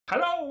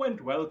Hello and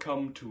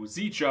welcome to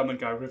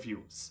Zgermanguy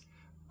Reviews.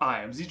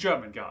 I am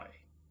Zgermanguy.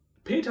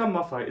 Peter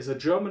Maffay is a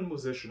German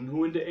musician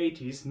who in the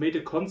 80s made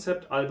a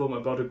concept album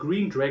about a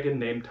green dragon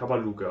named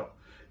Tabaluga.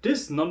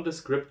 This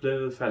nondescript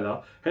little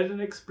fella had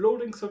an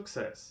exploding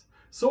success,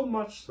 so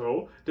much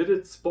so that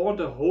it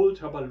spawned a whole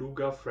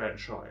Tabaluga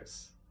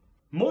franchise.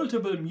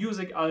 Multiple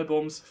music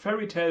albums,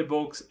 fairy tale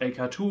books, a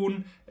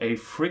cartoon, a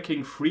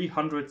freaking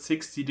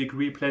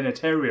 360-degree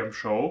planetarium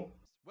show.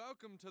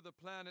 Welcome to the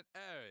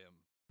planetarium.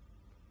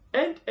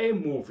 And a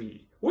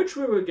movie, which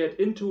we will get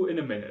into in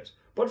a minute.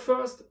 But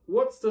first,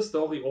 what's the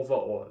story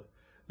overall?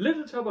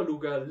 Little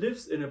Tabaluga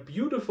lives in a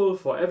beautiful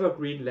forever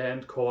green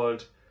land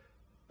called...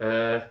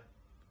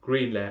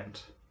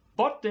 Greenland.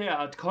 But they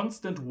are at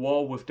constant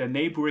war with their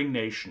neighboring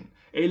nation,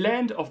 a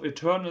land of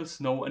eternal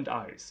snow and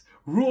ice,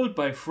 ruled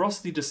by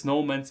Frosty the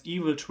Snowman's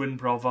evil twin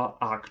brother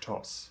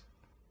Arctos.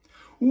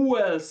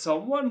 Well,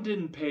 someone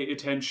didn't pay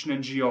attention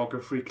in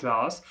geography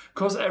class,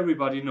 cause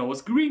everybody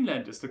knows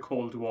Greenland is the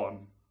cold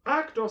one.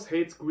 Arctos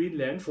hates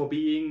Greenland for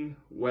being,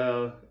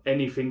 well,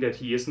 anything that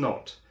he is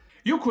not.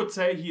 You could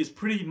say he is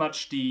pretty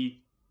much the...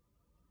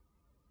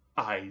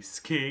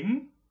 Ice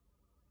King?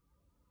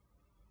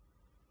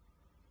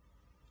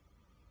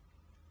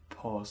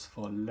 Pause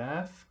for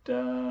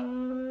laughter.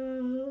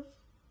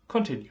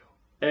 Continue.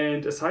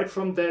 And aside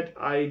from that,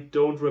 I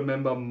don't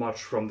remember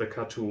much from the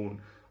cartoon.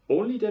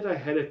 Only that I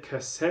had a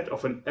cassette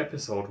of an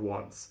episode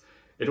once.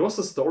 It was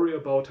a story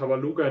about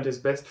Tabaluga and his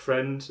best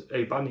friend,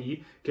 a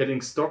bunny,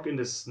 getting stuck in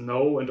the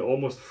snow and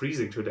almost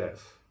freezing to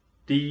death.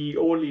 The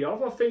only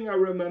other thing I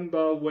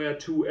remember were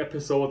two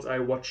episodes I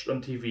watched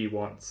on TV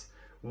once.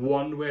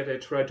 One where they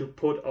tried to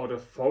put out a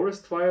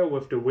forest fire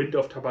with the wind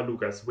of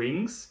Tabaluga's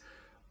wings,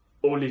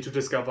 only to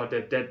discover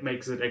that that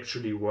makes it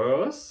actually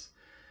worse.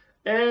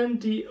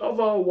 And the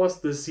other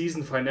was the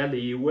season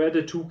finale, where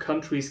the two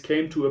countries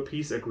came to a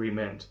peace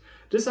agreement,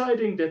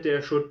 deciding that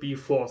there should be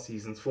 4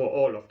 seasons for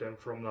all of them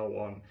from now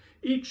on,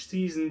 each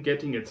season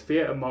getting its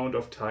fair amount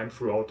of time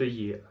throughout the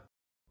year.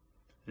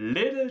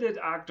 Little did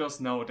Arctos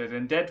know that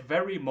in that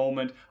very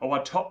moment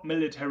our top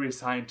military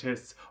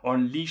scientists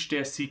unleashed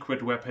their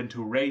secret weapon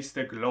to raise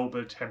the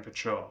global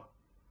temperature,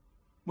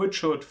 which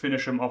should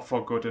finish him off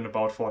for good in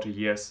about 40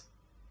 years.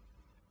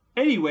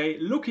 Anyway,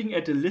 looking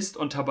at the list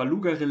on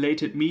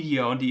Tabaluga-related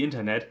media on the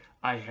internet,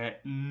 I had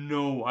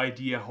no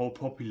idea how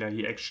popular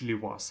he actually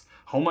was,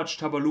 how much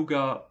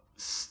Tabaluga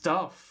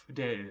stuff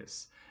there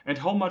is, and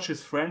how much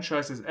his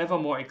franchise is ever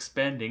more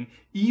expanding,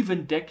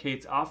 even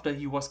decades after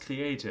he was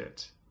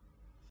created.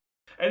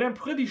 And I'm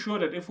pretty sure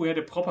that if we had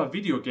a proper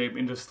video game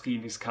industry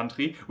in this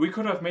country, we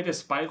could have made a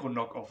Spyro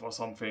knockoff or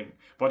something,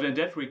 but in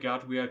that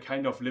regard we are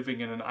kind of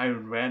living in an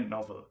Ayn Rand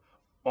novel.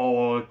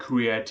 All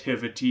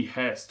creativity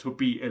has to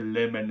be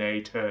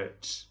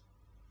eliminated.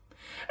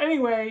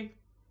 Anyway,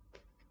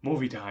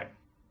 movie time.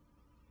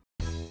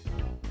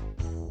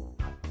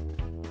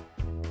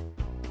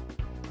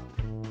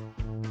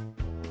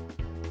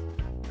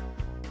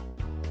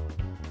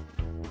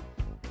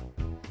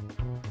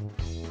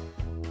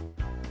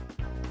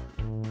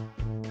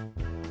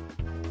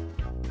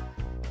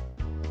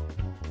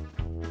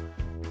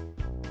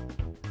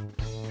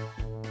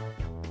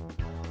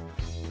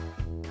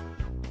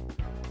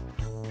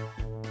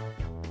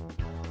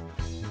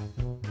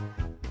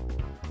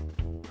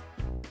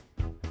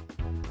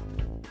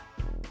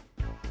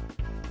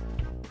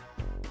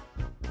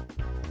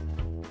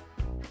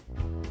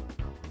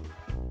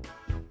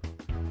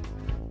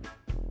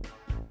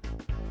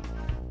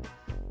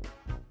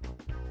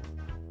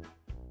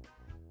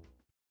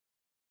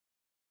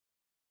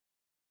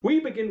 We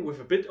begin with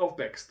a bit of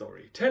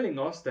backstory, telling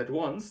us that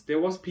once there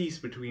was peace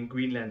between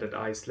Greenland and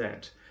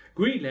Iceland,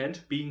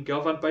 Greenland being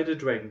governed by the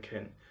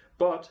Dragonkin.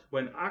 But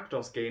when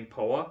Arctos gained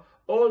power,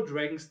 all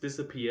dragons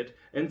disappeared,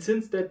 and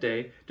since that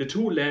day the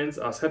two lands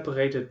are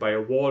separated by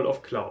a wall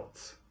of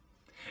clouds.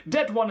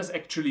 That one is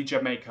actually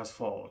Jamaica's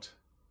fault.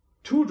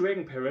 2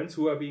 dragon parents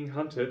who are being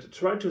hunted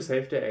try to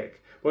save their egg,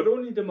 but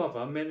only the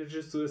mother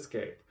manages to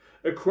escape.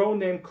 A crow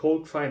named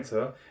Colt finds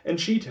her, and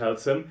she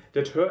tells him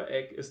that her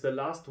egg is the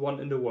last one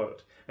in the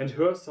world, and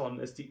her son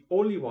is the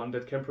only one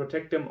that can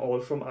protect them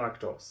all from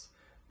Arctos.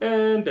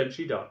 And then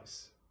she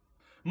dies.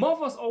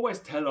 Mothers always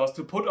tell us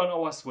to put on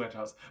our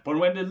sweaters, but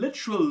when the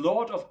literal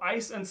Lord of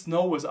Ice and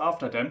Snow is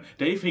after them,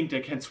 they think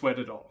they can sweat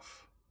it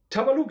off.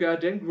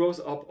 Tabaluga then grows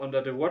up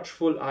under the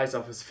watchful eyes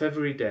of his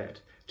fiery dad,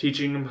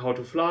 teaching him how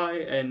to fly,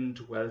 and,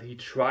 well, he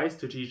tries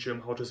to teach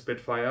him how to spit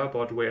fire,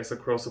 but where's a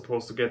crow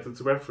supposed to get its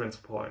reference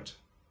point?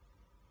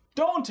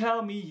 Don't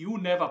tell me you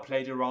never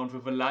played around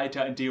with a lighter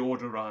and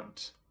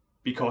deodorant.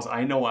 Because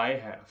I know I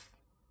have.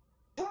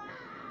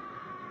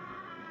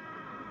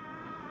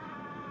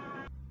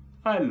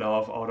 I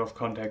love out of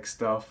context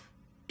stuff.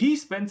 He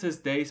spends his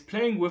days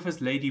playing with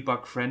his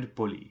ladybug friend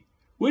Bully,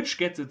 which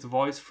gets its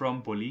voice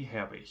from Bully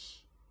Herbig.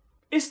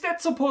 Is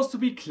that supposed to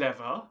be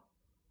clever?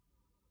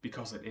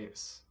 Because it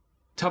is.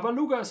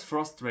 Tabaluga is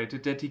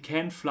frustrated that he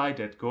can't fly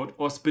that good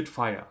or spit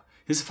fire.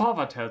 His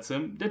father tells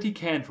him that he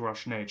can't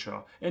rush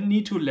nature and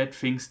need to let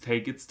things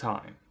take its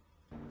time.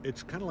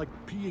 It's kind of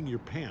like peeing your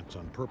pants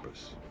on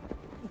purpose.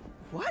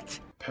 What?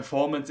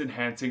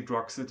 Performance-enhancing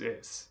drugs it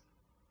is.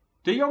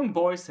 The young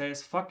boy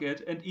says fuck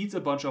it and eats a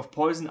bunch of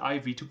poison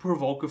ivy to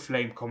provoke a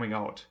flame coming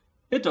out.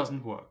 It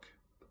doesn't work.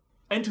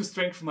 And to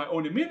strengthen my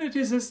own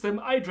immunity system,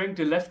 I drank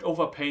the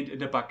leftover paint in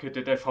the bucket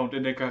that I found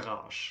in the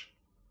garage.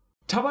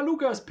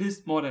 Tabaluga is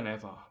pissed more than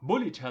ever.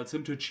 Bully tells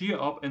him to cheer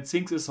up and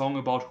sings a song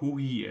about who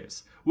he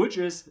is, which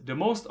is the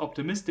most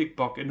optimistic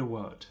bug in the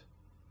world.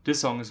 This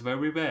song is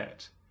very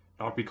bad.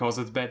 Not because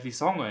it's badly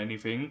sung or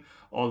anything,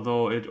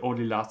 although it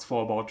only lasts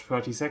for about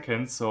 30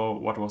 seconds, so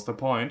what was the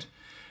point?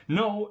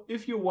 No,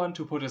 if you want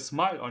to put a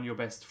smile on your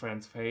best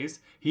friend's face,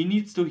 he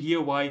needs to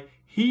hear why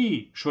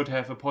he should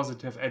have a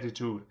positive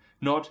attitude,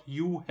 not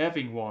you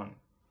having one.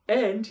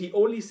 And he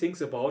only thinks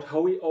about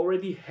how he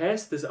already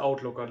has this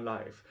outlook on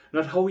life,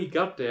 not how he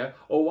got there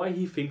or why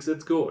he thinks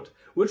it's good,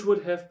 which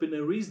would have been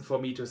a reason for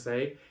me to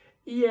say,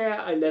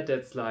 yeah, I let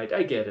that slide,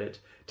 I get it.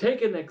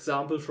 Take an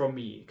example from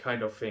me,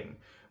 kind of thing.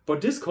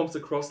 But this comes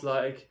across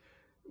like,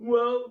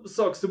 well,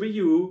 sucks to be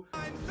you.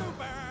 I'm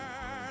super!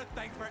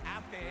 Thanks for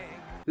asking!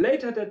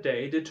 Later that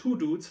day, the two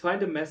dudes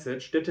find a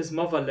message that his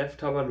mother left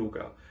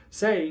Tabaluga,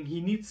 saying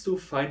he needs to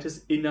find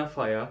his inner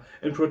fire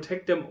and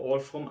protect them all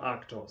from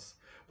Arctos.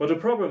 But the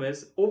problem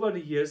is, over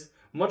the years,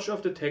 much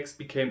of the text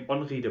became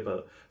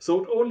unreadable,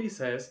 so it only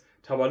says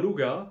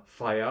Tabaluga,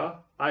 fire,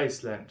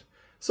 Iceland.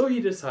 So he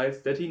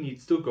decides that he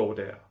needs to go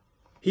there.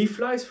 He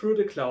flies through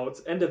the clouds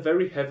and a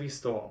very heavy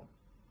storm.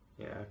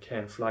 Yeah, I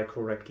can't fly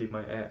correctly,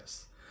 my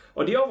ass.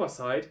 On the other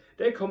side,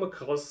 they come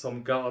across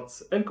some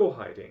guards and go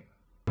hiding.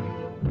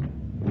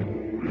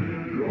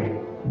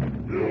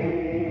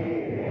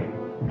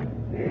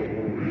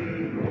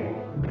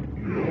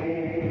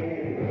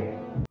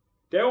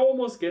 They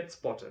almost get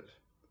spotted.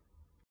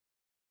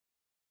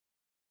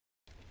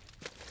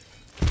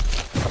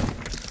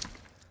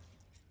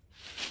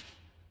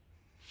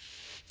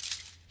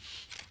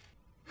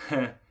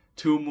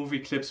 Two movie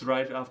clips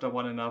right after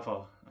one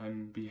another.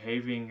 I'm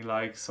behaving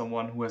like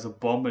someone who has a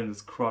bomb in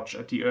his crotch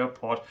at the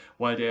airport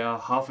while there are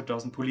half a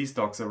dozen police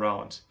dogs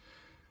around.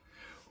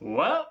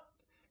 Well,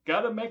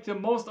 gotta make the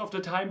most of the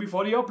time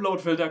before the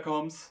upload filter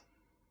comes.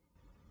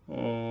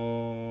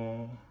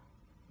 Oh,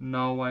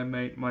 now I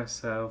made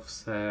myself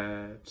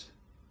sad.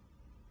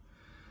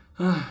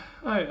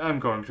 I'm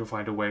going to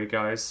find a way,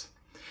 guys.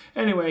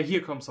 Anyway,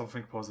 here comes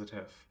something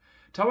positive.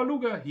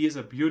 Tabaluga hears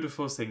a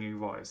beautiful singing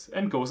voice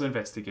and goes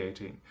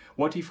investigating.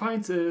 What he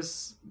finds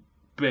is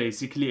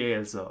basically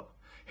Elsa.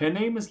 Her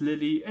name is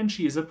Lily and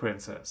she is a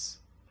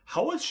princess.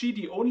 How is she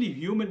the only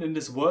human in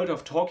this world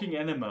of talking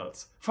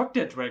animals? Fuck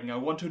that dragon, I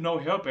want to know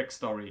her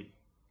backstory.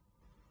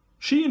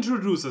 She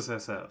introduces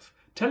herself,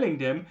 telling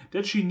them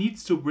that she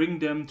needs to bring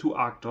them to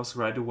Arctos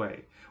right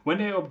away. When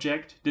they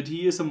object that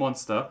he is a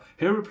monster,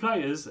 her reply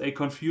is a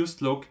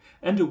confused look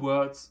and the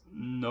words,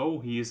 "No,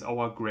 he is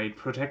our great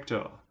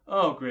protector."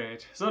 Oh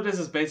great, so this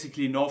is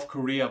basically North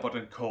Korea but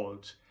in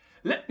cold.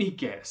 Let me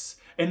guess,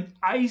 an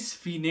ice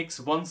phoenix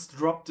once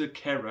dropped a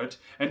carrot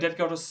and that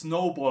got a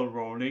snowball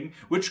rolling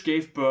which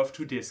gave birth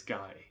to this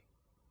guy.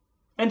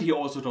 And he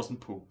also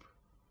doesn't poop.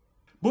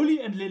 Bully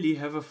and Lily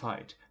have a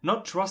fight,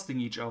 not trusting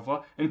each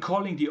other and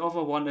calling the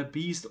other one a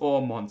beast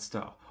or a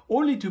monster,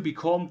 only to be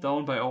calmed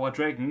down by our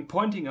dragon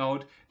pointing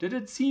out that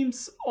it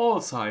seems all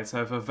sides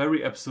have a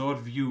very absurd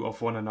view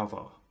of one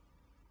another.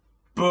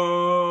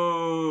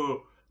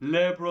 Boo!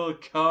 Liberal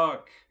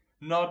cock,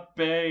 not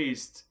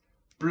based.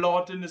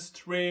 Blood in the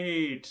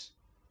street.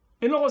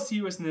 In all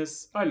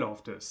seriousness, I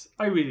love this.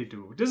 I really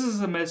do. This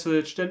is a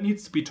message that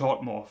needs to be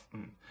taught more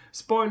often.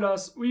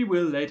 Spoilers, we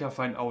will later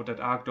find out that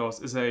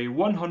Arctos is a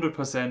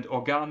 100%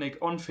 organic,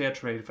 unfair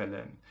trade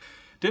villain.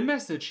 The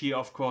message here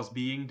of course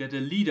being that the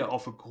leader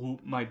of a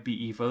group might be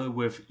evil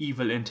with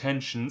evil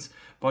intentions,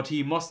 but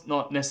he must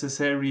not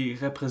necessarily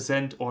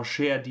represent or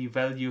share the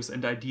values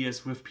and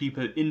ideas with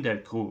people in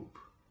that group.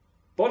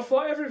 But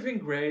for everything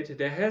great,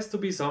 there has to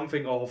be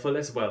something awful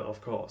as well, of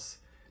course.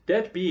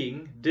 That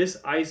being this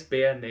ice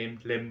bear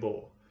named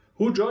Limbo,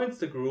 who joins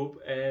the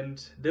group,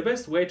 and the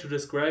best way to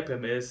describe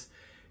him is,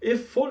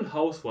 if Full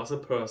House was a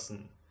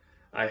person.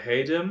 I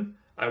hate him,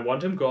 I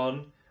want him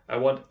gone, I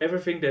want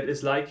everything that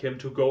is like him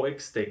to go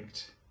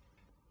extinct.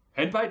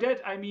 And by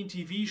that I mean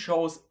TV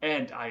shows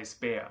and ice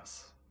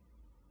bears.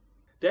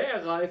 They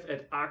arrive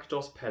at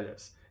Arctos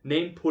Palace,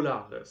 named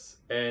Polaris,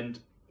 and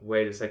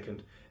wait a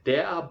second,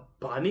 there are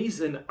bunnies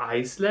in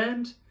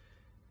Iceland?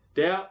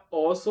 There are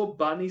also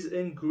bunnies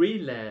in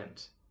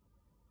Greenland.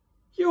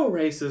 Your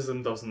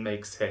racism doesn't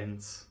make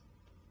sense.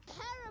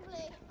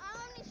 Terribly.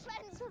 I'm only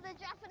friends with the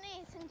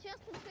Japanese, and just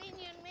between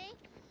you and me,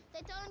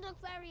 they don't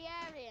look very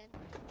Aryan.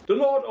 The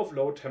Lord of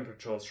Low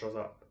Temperatures shows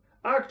up.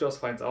 Arctos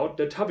finds out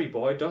that Tubby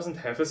Boy doesn't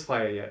have his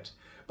fire yet,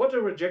 but a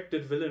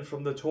rejected villain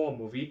from the Thor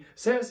movie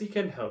says he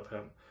can help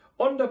him.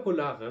 On the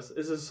Polaris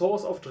is a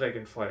source of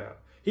dragon fire.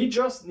 He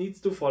just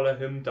needs to follow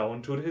him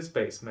down to his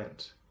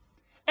basement.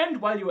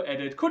 And while you're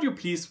at it, could you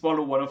please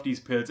swallow one of these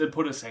pills and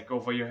put a sack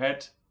over your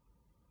head?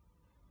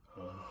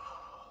 Oh,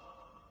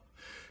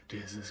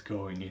 this is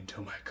going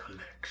into my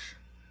collection.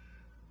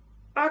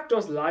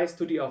 Arctos lies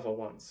to the other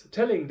ones,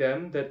 telling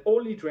them that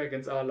only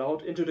dragons are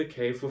allowed into the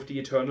cave with the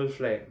eternal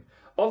flame.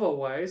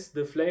 Otherwise,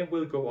 the flame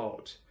will go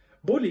out.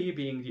 Bully,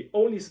 being the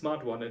only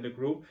smart one in the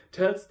group,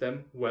 tells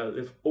them, well,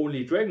 if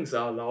only dragons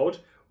are allowed,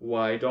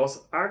 why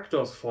does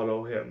Arctos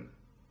follow him?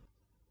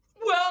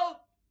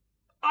 Well,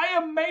 I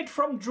am made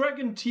from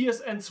dragon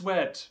tears and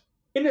sweat.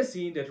 In a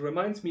scene that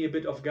reminds me a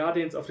bit of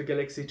Guardians of the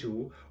Galaxy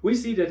 2, we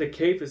see that the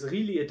cave is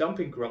really a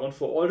dumping ground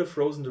for all the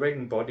frozen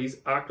dragon bodies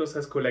Arctos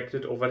has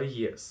collected over the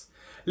years.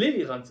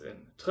 Lily runs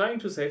in, trying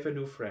to save her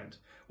new friend,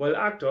 while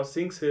Arctos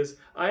sings his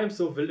I am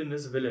so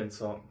villainous villain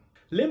song.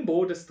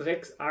 Limbo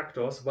distracts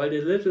Arctos while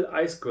the little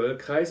ice girl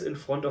cries in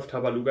front of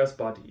Tabaluga's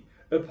body,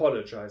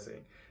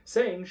 apologizing,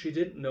 saying she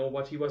didn't know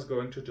what he was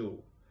going to do.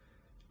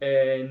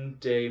 And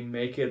they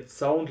make it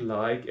sound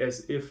like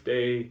as if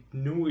they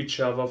knew each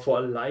other for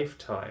a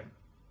lifetime.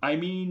 I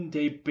mean,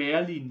 they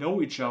barely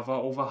know each other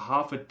over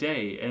half a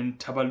day, and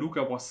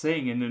Tabaluga was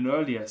saying in an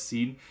earlier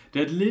scene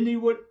that Lily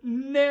would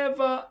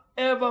never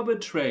ever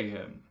betray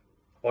him.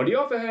 On the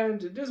other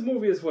hand, this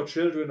movie is for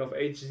children of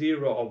age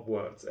 0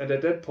 upwards, and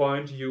at that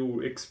point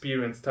you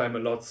experience time a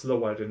lot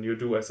slower than you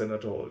do as an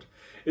adult.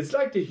 It's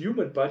like the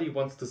human body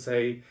wants to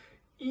say,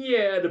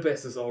 yeah, the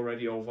best is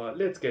already over,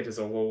 let's get this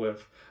over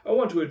with. I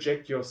want to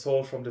eject your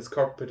soul from this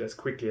cockpit as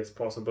quickly as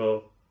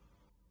possible.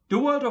 The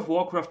World of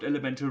Warcraft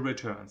elemental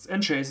returns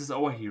and chases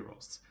our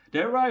heroes. They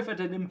arrive at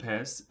an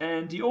impasse,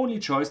 and the only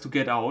choice to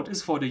get out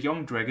is for the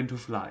young dragon to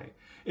fly.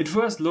 It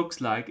first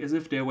looks like as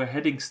if they were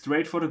heading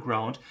straight for the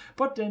ground,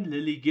 but then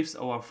Lily gives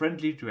our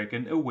friendly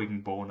dragon a wing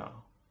boner.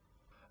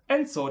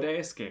 And so they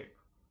escape.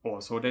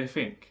 Or so they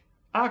think.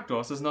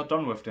 Arctos is not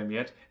done with them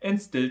yet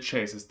and still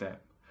chases them.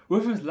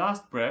 With his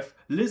last breath,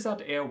 lizard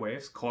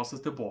airwaves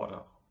crosses the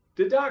border.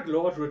 The Dark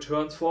Lord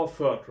returns for a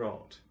third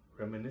round.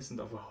 Reminiscent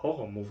of a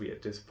horror movie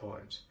at this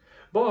point.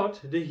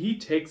 But the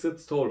heat takes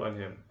its toll on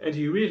him, and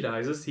he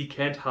realizes he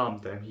can't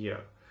harm them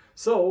here.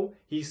 So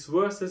he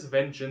swears his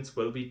vengeance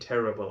will be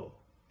terrible.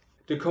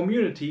 The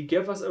community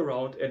gathers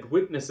around and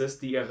witnesses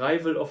the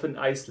arrival of an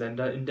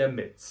Icelander in their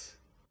midst.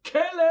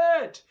 Kill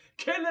it!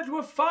 Kill it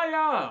with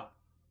fire!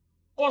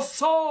 Or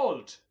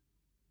salt!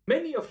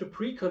 Many of the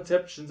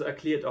preconceptions are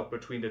cleared up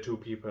between the two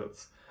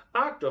peoples.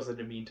 Arctos, in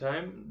the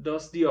meantime,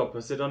 does the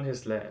opposite on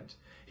his land.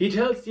 He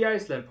tells the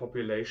Iceland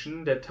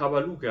population that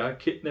Tabaluga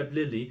kidnapped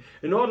Lily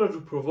in order to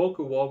provoke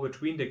a war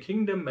between the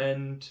kingdom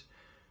and...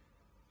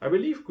 I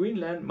believe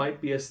Greenland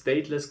might be a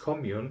stateless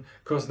commune,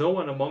 cause no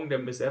one among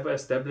them is ever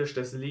established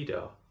as a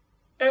leader.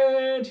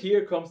 And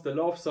here comes the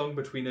love song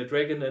between a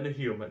dragon and a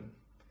human.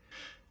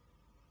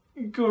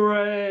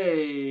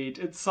 Great!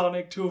 It's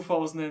Sonic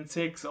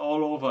 2006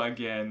 all over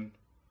again.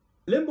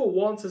 Limbo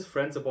warns his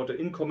friends about the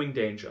incoming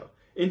danger.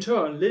 In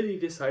turn, Lily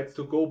decides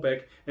to go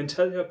back and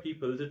tell her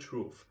people the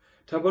truth.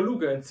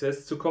 Tabaluga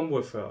insists to come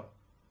with her.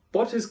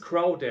 But his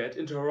Crawdad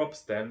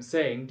interrupts them,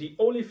 saying the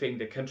only thing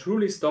that can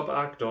truly stop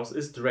Arctos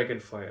is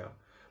dragonfire.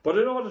 But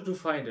in order to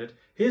find it,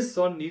 his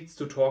son needs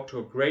to talk to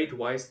a great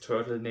wise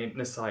turtle named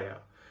Messiah.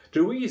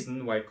 The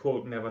reason why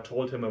Korg never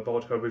told him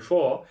about her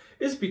before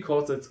is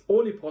because it's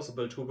only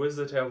possible to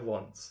visit her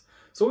once,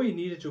 so he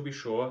needed to be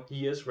sure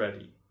he is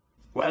ready.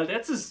 Well,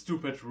 that's a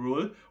stupid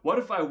rule. What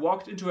if I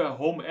walked into her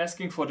home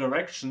asking for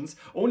directions,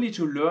 only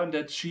to learn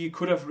that she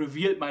could have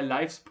revealed my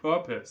life's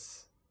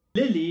purpose?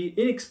 Lily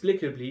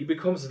inexplicably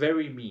becomes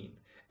very mean,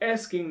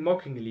 asking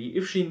mockingly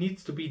if she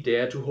needs to be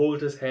there to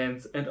hold his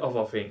hands and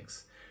other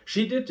things.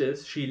 She did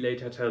this, she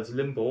later tells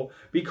Limbo,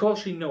 because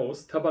she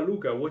knows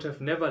Tabaluga would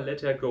have never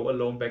let her go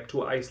alone back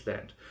to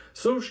Iceland,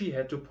 so she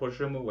had to push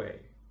him away.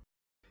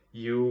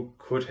 You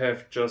could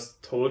have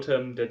just told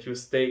him that you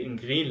stay in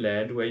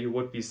Greenland where you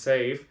would be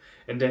safe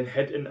and then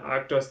head in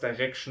Arctos'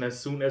 direction as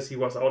soon as he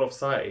was out of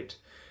sight.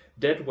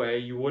 That way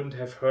you wouldn't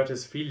have hurt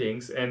his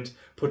feelings and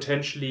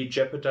potentially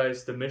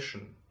jeopardized the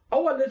mission.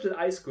 Our little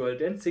ice girl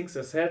then sings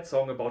a sad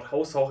song about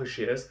how sorry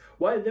she is,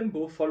 while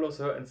Limbo follows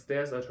her and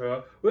stares at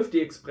her with the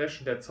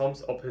expression that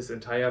sums up his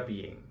entire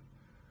being.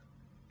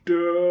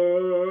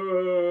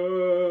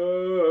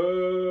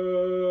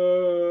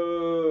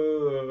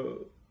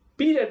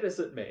 Be that as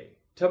it may,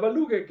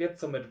 Tabaluga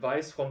gets some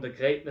advice from the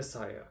great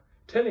Messiah,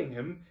 telling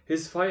him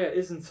his fire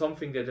isn't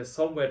something that is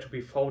somewhere to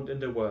be found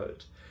in the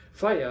world.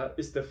 Fire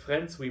is the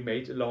friends we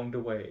made along the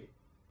way.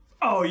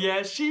 Oh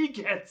yeah, she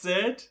gets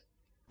it!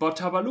 But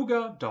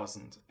Tabaluga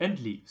doesn't and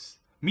leaves.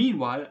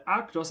 Meanwhile,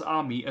 Arctos'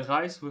 army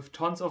arrives with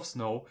tons of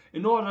snow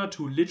in order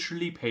to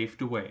literally pave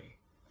the way.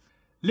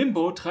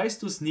 Limbo tries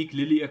to sneak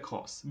Lily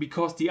across,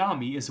 because the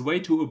army is way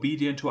too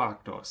obedient to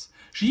Arctos.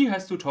 She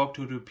has to talk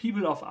to the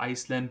people of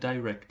Iceland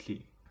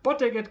directly. But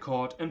they get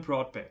caught and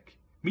brought back.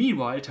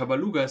 Meanwhile,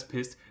 Tabaluga is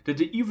pissed that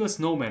the evil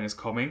snowman is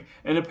coming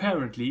and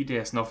apparently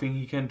there's nothing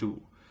he can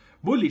do.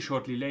 Bully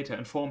shortly later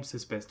informs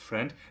his best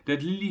friend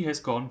that Lily has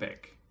gone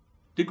back.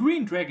 The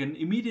green dragon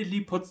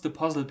immediately puts the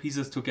puzzle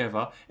pieces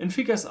together and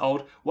figures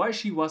out why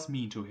she was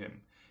mean to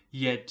him.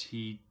 Yet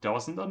he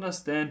doesn't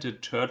understand the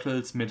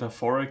turtle's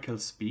metaphorical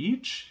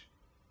speech?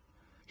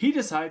 He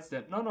decides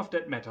that none of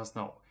that matters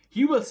now.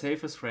 He will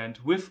save his friend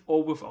with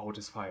or without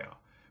his fire.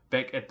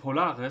 Back at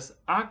Polaris,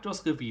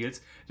 Arctos reveals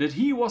that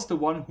he was the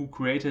one who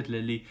created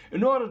Lily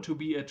in order to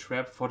be a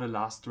trap for the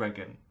last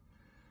dragon.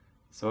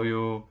 So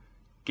you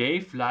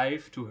gave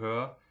life to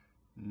her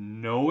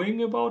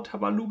knowing about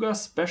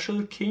Tabaluga's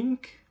special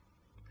kink?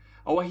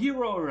 Our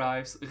hero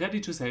arrives ready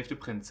to save the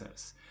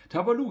princess.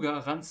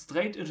 Tabaluga runs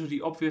straight into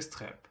the obvious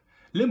trap.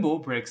 Limbo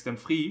breaks them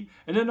free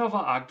and another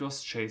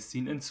Arctos chase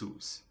scene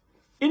ensues.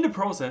 In the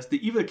process,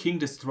 the evil king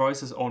destroys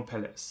his own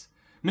palace.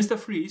 Mr.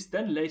 Freeze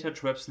then later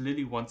traps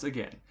Lily once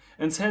again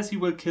and says he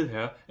will kill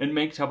her and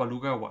make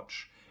Tabaluga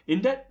watch.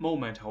 In that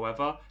moment,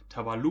 however,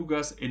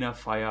 Tabaluga's inner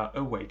fire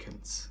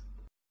awakens.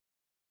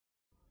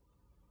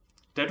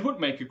 That would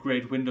make a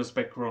great Windows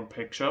background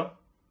picture.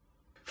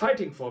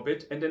 Fighting for a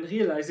bit and then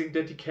realizing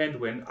that he can't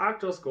win,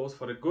 Arctos goes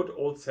for the good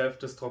old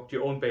self-destruct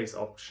your own base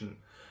option.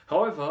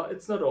 However,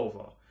 it's not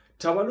over.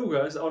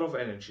 Tabaluga is out of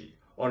energy,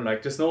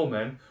 unlike the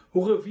snowman,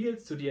 who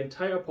reveals to the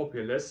entire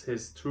populace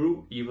his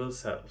true evil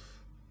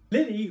self.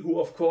 Lily, who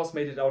of course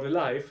made it out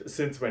alive,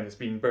 since when is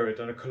being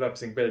buried on a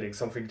collapsing building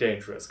something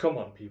dangerous, come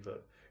on people,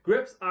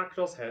 grabs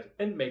Arctos' head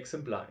and makes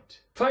him blind.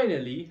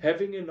 Finally,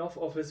 having enough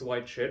of his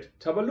white shit,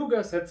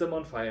 Tabaluga sets him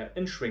on fire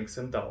and shrinks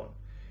him down.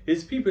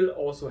 His people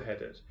also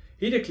had it.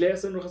 He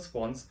declares in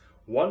response,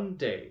 one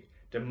day,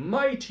 the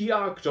mighty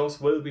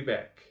Arctos will be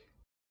back.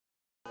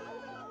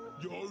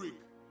 Yorick,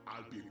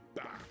 I'll be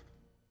back.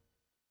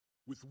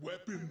 With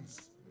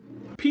weapons.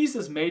 Peace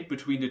is made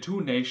between the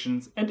two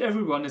nations and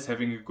everyone is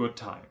having a good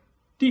time.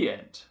 The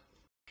end.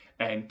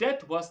 And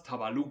that was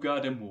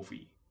Tabaluga the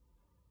movie.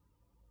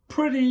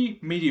 Pretty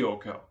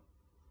mediocre.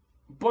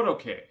 But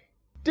okay.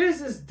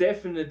 This is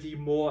definitely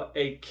more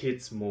a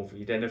kids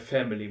movie than a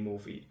family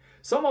movie.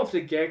 Some of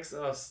the gags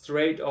are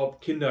straight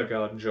up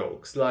kindergarten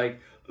jokes, like,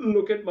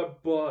 look at my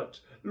butt,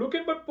 look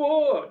at my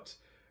butt.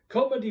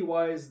 Comedy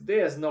wise,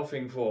 there's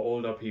nothing for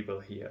older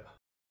people here.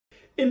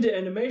 In the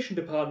animation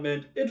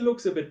department, it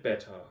looks a bit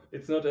better.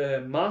 It's not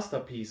a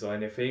masterpiece or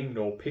anything,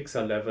 no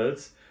Pixar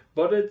levels,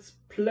 but it's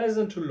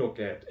pleasant to look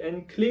at,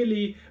 and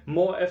clearly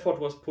more effort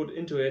was put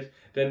into it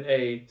than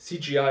a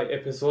CGI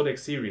episodic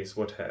series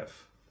would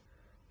have.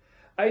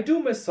 I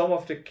do miss some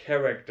of the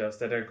characters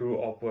that I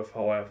grew up with,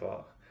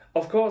 however.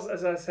 Of course,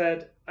 as I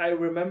said, I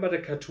remember the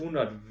cartoon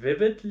not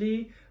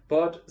vividly,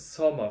 but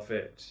some of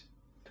it.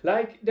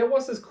 Like, there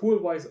was this cool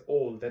wise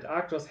owl that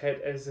Arctos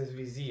had as his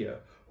vizier,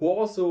 who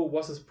also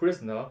was his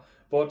prisoner,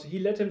 but he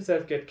let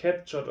himself get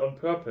captured on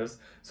purpose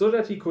so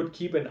that he could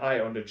keep an eye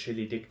on the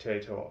chilly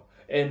dictator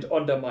and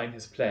undermine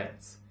his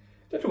plans.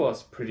 That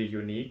was pretty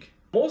unique.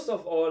 Most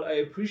of all, I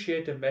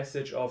appreciate the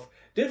message of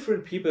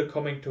different people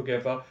coming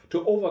together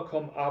to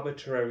overcome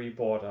arbitrary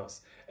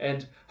borders,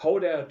 and how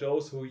there are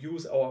those who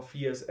use our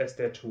fears as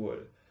their tool.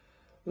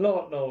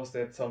 Lord knows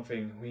that's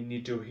something we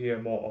need to hear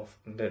more of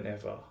than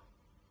ever.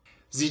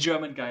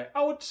 Zgermanguy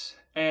out,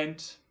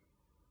 and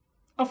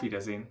auf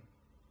Wiedersehen.